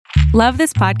Love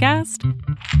this podcast?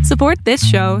 Support this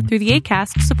show through the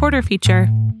Acast supporter feature.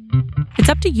 It's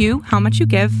up to you how much you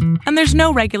give, and there's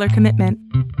no regular commitment.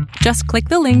 Just click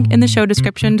the link in the show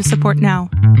description to support now.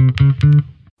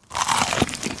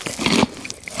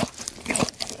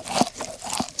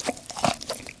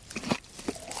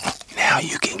 Now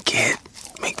you can get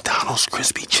McDonald's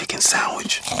crispy chicken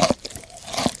sandwich,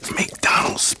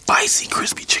 McDonald's spicy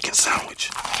crispy chicken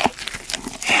sandwich,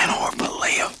 and or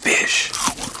fillet of fish.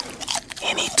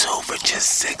 Any two for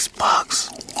just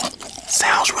 $6.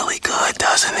 Sounds really good,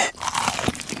 doesn't it?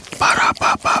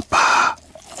 Ba-da-ba-ba-ba.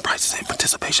 Prices and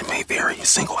participation may vary. A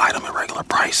single item at regular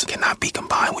price cannot be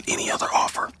combined with any other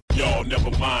offer. Y'all never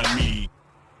mind me.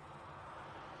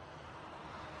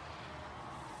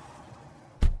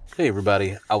 Hey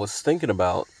everybody, I was thinking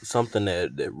about something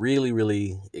that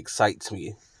really excites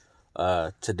me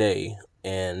today,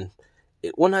 and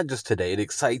not just today, it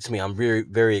excites me. I'm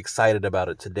very excited about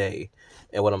it today,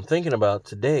 and what I'm thinking about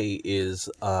today is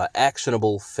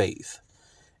actionable faith.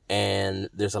 And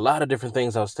there's a lot of different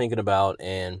things I was thinking about,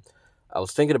 and I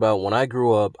was thinking about when I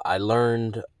grew up, I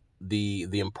learned the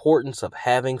importance of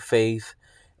having faith,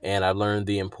 and I learned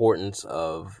the importance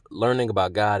of learning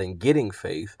about God and getting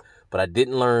faith. But I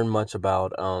didn't learn much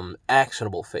about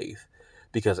actionable faith,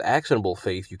 because actionable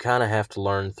faith, you kind of have to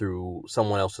learn through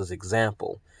someone else's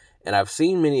example. And I've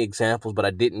seen many examples, but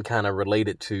I didn't kind of relate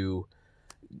it to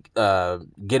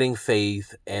getting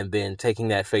faith and then taking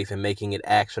that faith and making it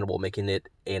actionable, making it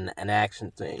an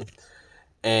action thing.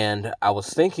 And I was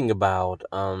thinking about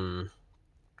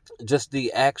just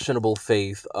the actionable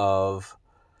faith of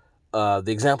the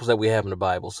examples that we have in the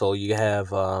Bible. So you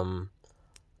have...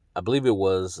 I believe it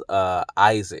was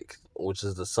Isaac, which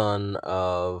is the son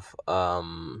of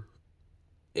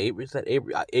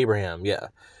Abraham, yeah.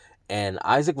 And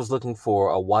Isaac was looking for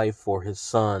a wife for his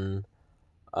son.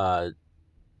 It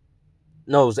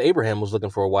was Abraham was looking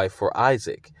for a wife for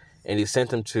Isaac, and he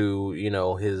sent him to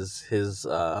his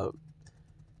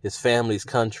family's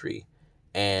country.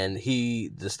 And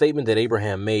the statement that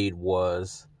Abraham made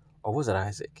was, or was it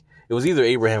Isaac? It was either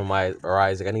Abraham or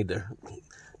Isaac. I need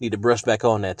to brush back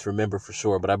on that to remember for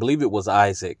sure, but I believe it was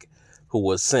Isaac who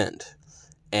was sent,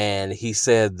 and he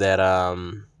said that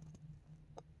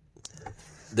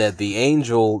that the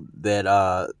angel that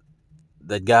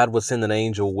God would send an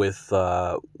angel with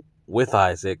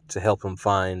Isaac to help him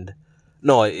find.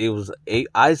 No, it was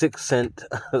Isaac sent.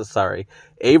 Sorry,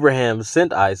 Abraham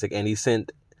sent Isaac, and he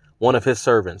sent one of his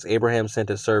servants. Abraham sent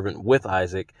his servant with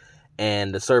Isaac,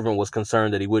 and the servant was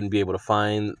concerned that he wouldn't be able to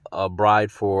find a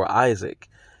bride for Isaac.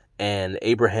 And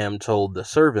Abraham told the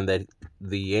servant that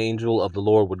the angel of the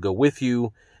Lord would go with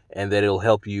you and that it'll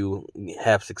help you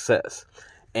have success.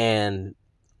 And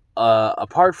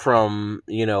apart from,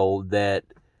 that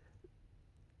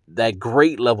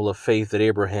great level of faith that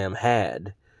Abraham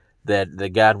had,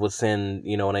 that God would send,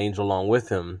 an angel along with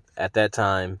him at that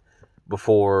time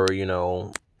before,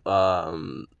 before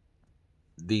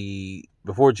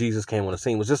Jesus came on the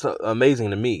scene, was just amazing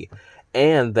to me.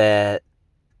 And that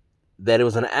it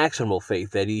was an actionable faith,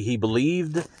 that he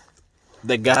believed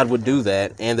that God would do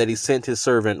that, and that he sent his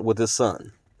servant with his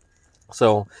son.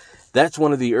 So that's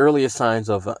one of the earliest signs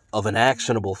of an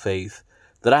actionable faith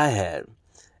that I had.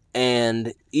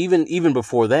 And even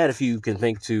before that, if you can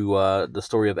think to the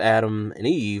story of Adam and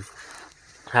Eve,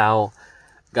 how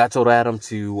God told Adam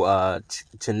to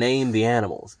name the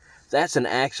animals. That's an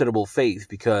actionable faith,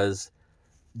 because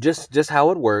just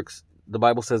how it works, the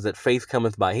Bible says that faith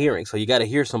cometh by hearing. So you got to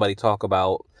hear somebody talk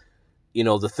about,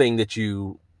 the thing that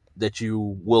you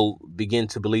will begin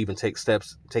to believe and take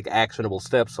actionable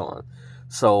steps on.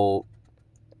 So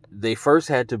they first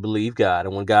had to believe God.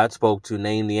 And when God spoke to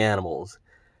name the animals,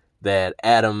 that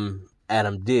Adam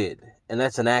did. And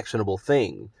that's an actionable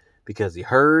thing, because he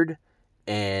heard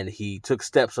and he took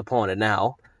steps upon it.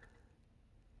 Now,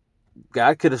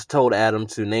 God could have told Adam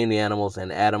to name the animals,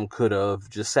 and Adam could have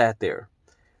just sat there.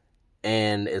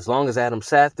 And as long as Adam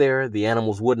sat there, the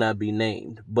animals would not be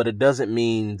named. But it doesn't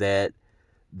mean that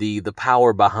the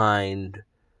power behind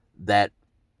that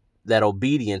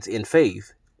obedience in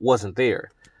faith wasn't there.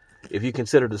 If you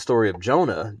consider the story of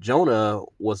Jonah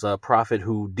was a prophet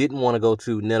who didn't want to go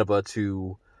to Nineveh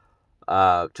to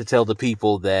tell the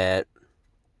people that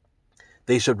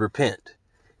they should repent.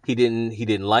 He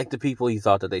didn't like the people. He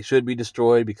thought that they should be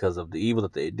destroyed because of the evil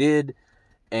that they did.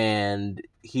 And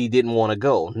he didn't want to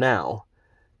go. Now,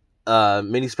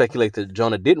 many speculate that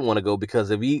Jonah didn't want to go because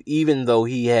even though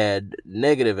he had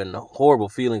negative and horrible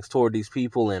feelings toward these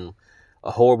people, and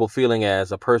a horrible feeling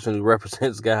as a person who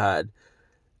represents God,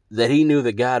 that he knew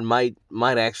that God might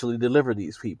actually deliver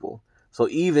these people. So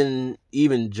even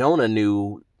Jonah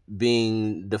knew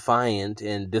being defiant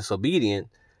and disobedient,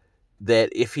 that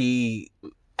if he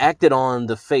acted on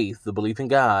the faith, the belief in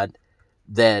God,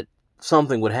 that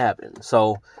something would happen.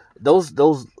 So those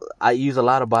I use a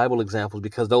lot of Bible examples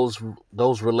because those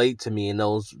relate to me, and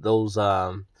those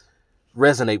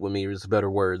resonate with me is a better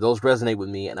word. Those resonate with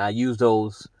me, and I use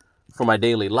those for my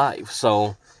daily life.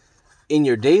 So in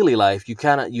your daily life, you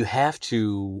have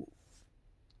to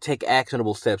take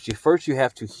actionable steps. You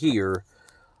have to hear.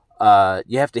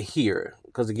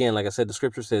 Because again, like I said, the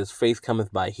scripture says faith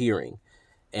cometh by hearing.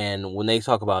 And when they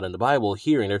talk about in the Bible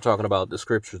hearing, they're talking about the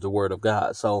scriptures, the word of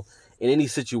God. So in any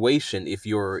situation,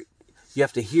 you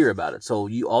have to hear about it. So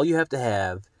all you have to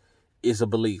have is a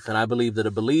belief. And I believe that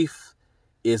a belief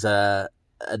is a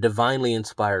divinely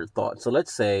inspired thought. So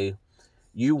let's say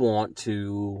you want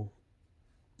to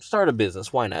start a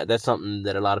business. Why not? That's something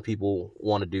that a lot of people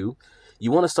want to do. You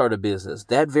want to start a business.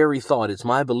 That very thought, it's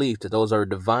my belief that those are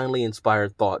divinely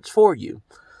inspired thoughts for you.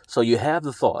 So you have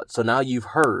the thought. So now you've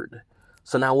heard.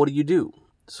 So now what do?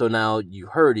 So now you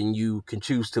heard, and you can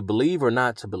choose to believe or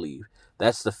not to believe.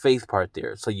 That's the faith part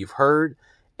there. So you've heard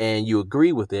and you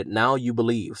agree with it. Now you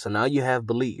believe. So now you have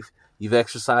belief. You've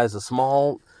exercised a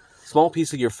small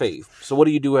piece of your faith. So what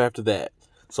do you do after that?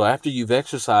 So after you've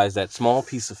exercised that small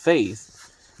piece of faith,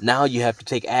 now you have to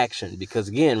take action, because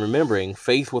again, remembering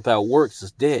faith without works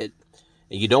is dead,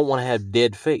 and you don't want to have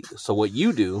dead faith. So what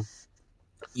you do,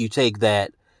 you take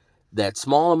that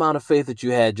small amount of faith that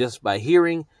you had just by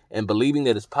hearing and believing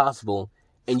that it's possible,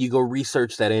 and you go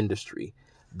research that industry.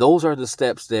 Those are the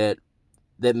steps that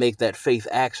make that faith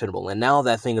actionable. And now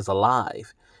that thing is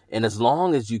alive. And as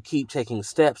long as you keep taking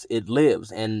steps, it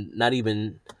lives. And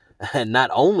not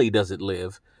only does it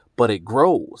live, but it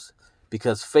grows,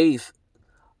 because faith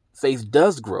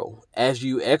does grow as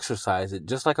you exercise it.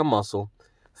 Just like a muscle,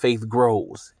 faith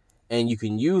grows, and you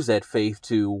can use that faith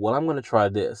to, well, I'm going to try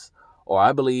this, or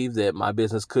I believe that my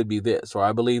business could be this, or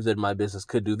I believe that my business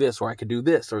could do this, or I could do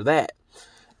this or that.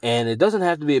 And it doesn't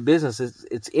have to be a business.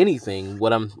 It's anything.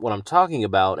 What I'm talking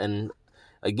about. And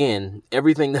again,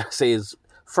 everything that I say is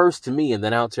first to me and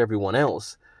then out to everyone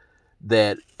else,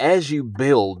 that as you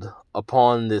build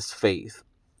upon this faith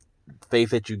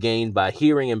that you gained by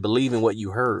hearing and believing what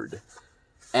you heard,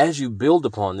 as you build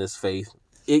upon this faith,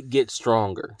 it gets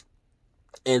stronger.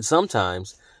 And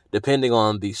sometimes, depending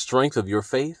on the strength of your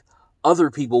faith,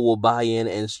 other people will buy in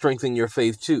and strengthen your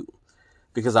faith too.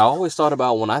 Because I always thought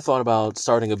about, when I thought about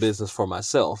starting a business for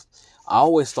myself, I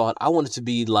always thought I wanted to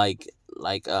be like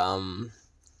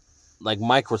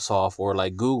Microsoft or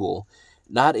like Google,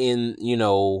 not in,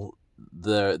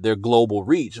 their global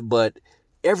reach, but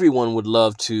everyone would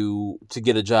love to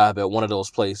get a job at one of those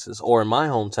places. Or in my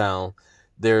hometown,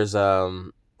 there's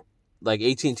like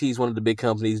AT&T is one of the big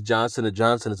companies. Johnson &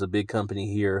 Johnson is a big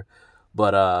company here.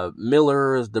 But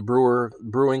Miller is the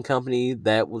brewing company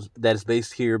that is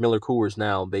based here. Miller Coors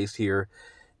now based here.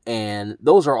 And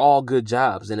those are all good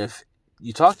jobs. And if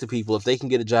you talk to people, if they can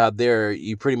get a job there,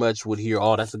 you pretty much would hear,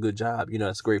 oh, that's a good job.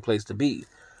 That's a great place to be.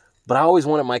 But I always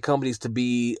wanted my companies to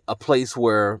be a place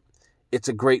where it's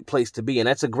a great place to be. And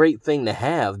that's a great thing to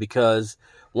have, because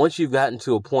once you've gotten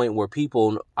to a point where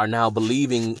people are now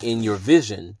believing in your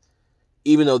vision,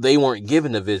 even though they weren't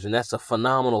given the vision, that's a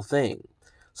phenomenal thing.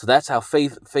 So that's how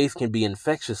faith can be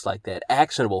infectious like that,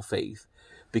 actionable faith,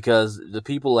 because the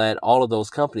people at all of those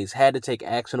companies had to take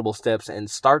actionable steps and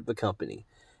start the company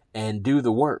and do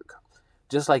the work.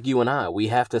 Just like you and I, we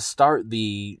have to start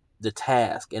the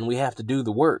task and we have to do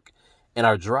the work. And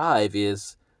our drive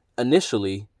is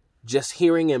initially just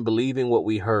hearing and believing what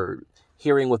we heard,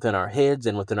 hearing within our heads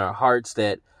and within our hearts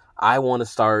that I want to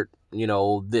start,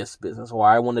 this business, or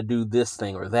I want to do this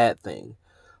thing or that thing.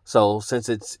 So since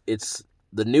it's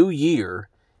the new year,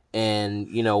 and,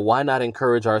 why not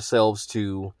encourage ourselves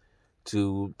to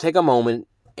take a moment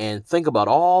and think about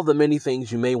all the many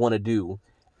things you may want to do,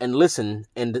 and listen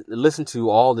to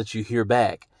all that you hear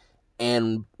back.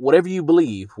 And whatever you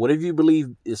believe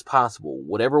is possible,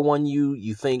 whatever one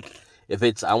you think, if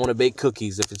it's I want to bake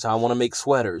cookies, if it's I want to make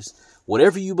sweaters,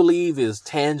 whatever you believe is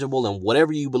tangible and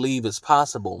whatever you believe is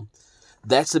possible,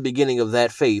 that's the beginning of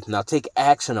that faith. Now take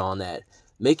action on that.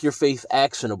 Make your faith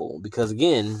actionable, because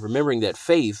again, remembering that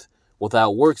faith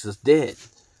without works is dead.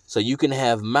 So you can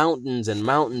have mountains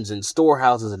and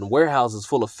storehouses and warehouses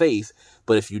full of faith,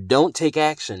 but if you don't take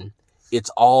action,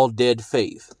 it's all dead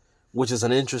faith, which is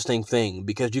an interesting thing,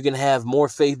 because you can have more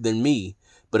faith than me,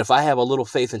 but if I have a little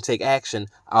faith and take action,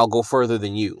 I'll go further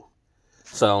than you.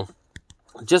 So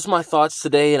just my thoughts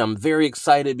today, and I'm very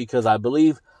excited because I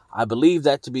believe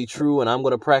that to be true, and I'm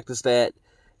going to practice that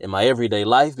in my everyday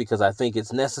life because I think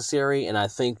it's necessary, and I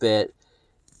think that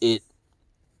it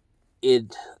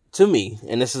to me,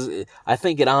 and I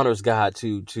think it honors God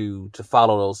to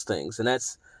follow those things, and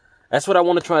that's what I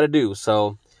want to try to do.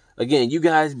 So again, you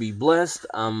guys be blessed.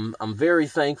 I'm very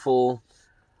thankful.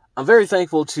 I'm very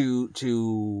thankful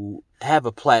to have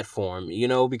a platform,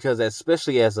 because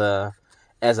especially as a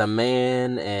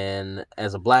man and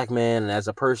as a black man and as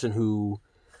a person who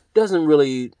doesn't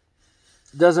really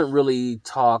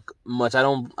talk much. I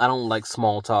don't like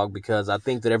small talk, because I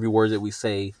think that every word that we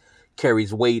say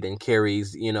carries weight and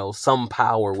carries, some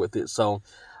power with it. So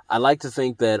I like to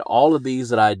think that all of these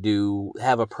that I do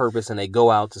have a purpose, and they go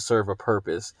out to serve a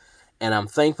purpose. And I'm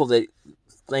thankful that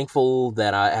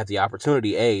I have the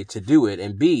opportunity, A, to do it,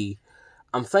 and B,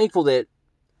 I'm thankful that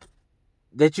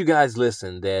you guys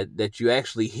listen, that you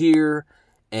actually hear,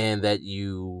 and that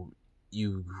you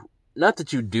not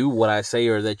that you do what I say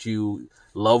or that you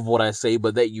love what I say,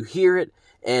 but that you hear it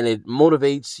and it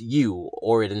motivates you,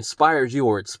 or it inspires you,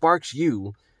 or it sparks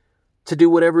you to do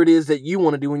whatever it is that you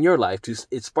want to do in your life.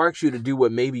 It sparks you to do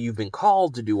what maybe you've been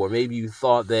called to do, or maybe you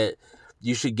thought that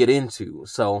you should get into.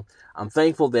 So I'm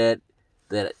thankful that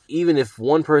even if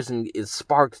one person is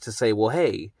sparked to say, well,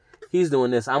 hey, he's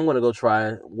doing this, I'm going to go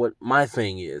try what my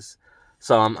thing is.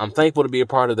 So I'm thankful to be a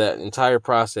part of that entire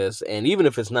process. And even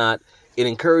if it's not, it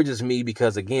encourages me,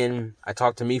 because again, I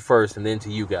talk to me first and then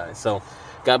to you guys. So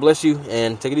God bless you,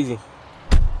 and take it easy.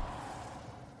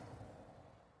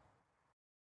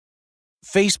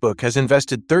 Facebook has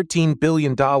invested $13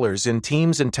 billion in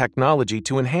teams and technology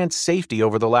to enhance safety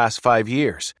over the last 5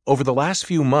 years. Over the last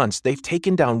few months, they've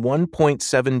taken down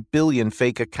 1.7 billion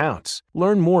fake accounts.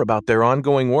 Learn more about their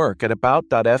ongoing work at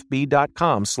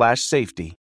about.fb.com/safety.